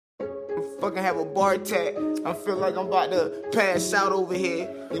fucking have a bar attack. I feel like I'm about to pass out over here.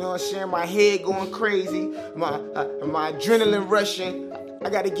 You know what I'm saying? My head going crazy. My adrenaline rushing. I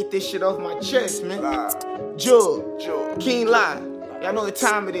gotta get this shit off my chest, man. Jug, King Lie. Y'all know what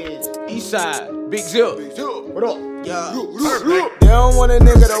time it is. Eastside, Big Zip. What up? Yeah. They don't want a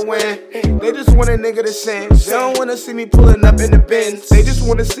nigga to win. They just want a nigga to sin. They don't want to see me pulling up in the Benz. They just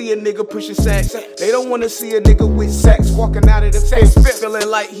want to see a nigga pushing sacks. They don't want to see a nigga with sacks walking out of the fence, feeling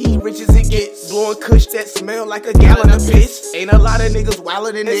like he rich as it gets. Blowing kush that smell like a gallon of piss. Ain't a lot of niggas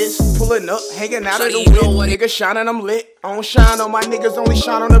wilder than this. Pulling up, hanging out of the whip. Nigga shining, I'm lit. I don't shine on my niggas, only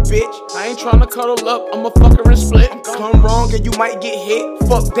shine on a bitch. I ain't tryna cuddle up, I'ma fuck her and split. Come wrong and you might get hit.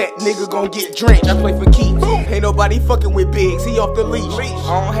 Fuck that nigga gon' get drenched. I play for keeps. Ain't nobody fucking with Biggs, he off the leash.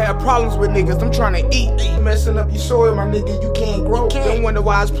 I don't have problems with niggas, I'm tryna eat. Messing up your soil, my nigga, you can't grow. Don't wonder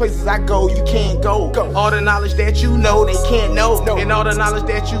why it's places I go, you can't go. All the knowledge that you know, they can't know. And all the knowledge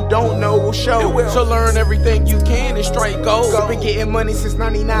that you don't know will show. So learn everything you can and straight gold. I've been getting money since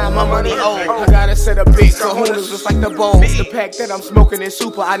 99, my money old. I gotta set a big kahunas just like the bowl. The pack that I'm smoking is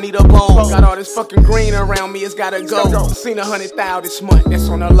super, I need a bowl. Got all this fucking green around me, it's gotta go. Seen 100,000 this month, that's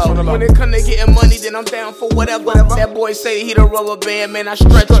on the low. When it come to getting money, then I'm down for whatever. That boy say he the rubber band, man, I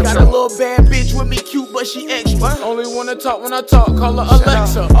stretch. Got a little bad bitch with me, cute, but she extra. Only wanna talk when I talk, call her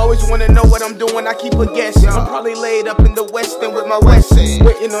Alexa. Always wanna know what I'm doing, I keep her guessing. I'm probably laid up in the West End with my Wesson.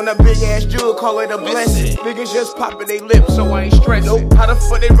 Waiting on a big ass jewel, call it a blessing. Niggas just popping they lips, so I ain't stressing. How the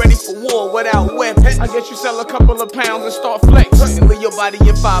fuck they ready for war without weapons? I guess you sell a couple of pounds and start flexing. And leave your body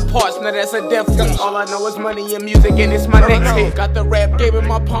in 5 parts, now that's a death wish. All I know is money and music, and it's my next hit. Got the rap game in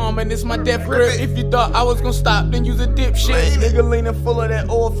my palm, and it's my death grip. If you thought I was gonna stop, then use a dipshit. Nigga leaning full of that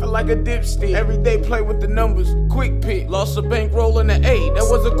oil, feel like a dipstick. Every day play with the numbers, quick pick. Lost a bankroll in the A, that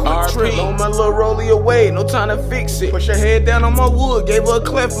was a quick trip. Blow my little rollie away, no time to fix it. Push her head down on my wood, gave her a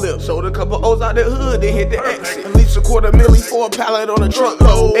cleft lip. Sold a couple O's out the hood, then hit the exit. At least $250,000 for a pallet on a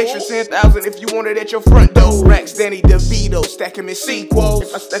truckload. Extra 10,000 if you want it at your front door. Racks Danny DeVito, stack 'em in sequels.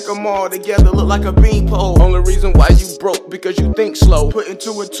 If I stack 'em all together, look like a beanpole. Only reason why you broke, because you think slow. Putting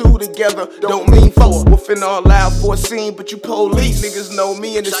 2 and 2 together don't mean 4. Woofing all loud for a scene, but you police. Niggas know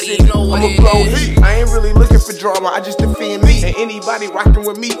me in the city, I'ma blow heat. I ain't really looking for drama, I just defend me. And anybody rockin'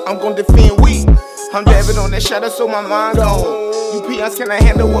 with me, I'm gon' defend we. I'm dabbing on that shadow so my mind gone. You peons cannot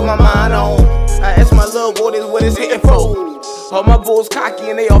handle what my mind on. I ask my love what is hitting for. All my bulls cocky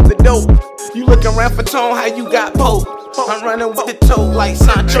and they off the dope. You looking around for tone, how you got poke? I'm running with the tote like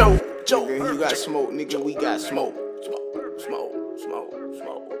Sancho. Nigga, you got smoke, nigga, we got smoke. Smoke.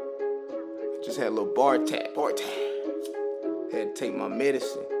 Just had a little bar tap. Had to take my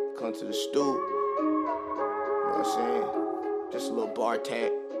medicine, come to the stool. You know what I'm saying? Just a little bar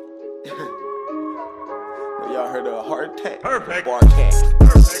tap. Y'all heard of a heart attack? Perfect. Bar tap.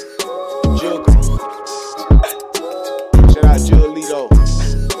 Perfect. Jug. Shout out Julito.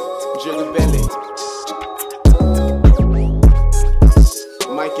 Jugga Belly.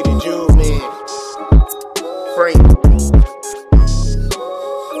 Mikey the Jug Man. Frank.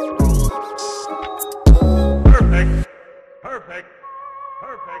 Perfect.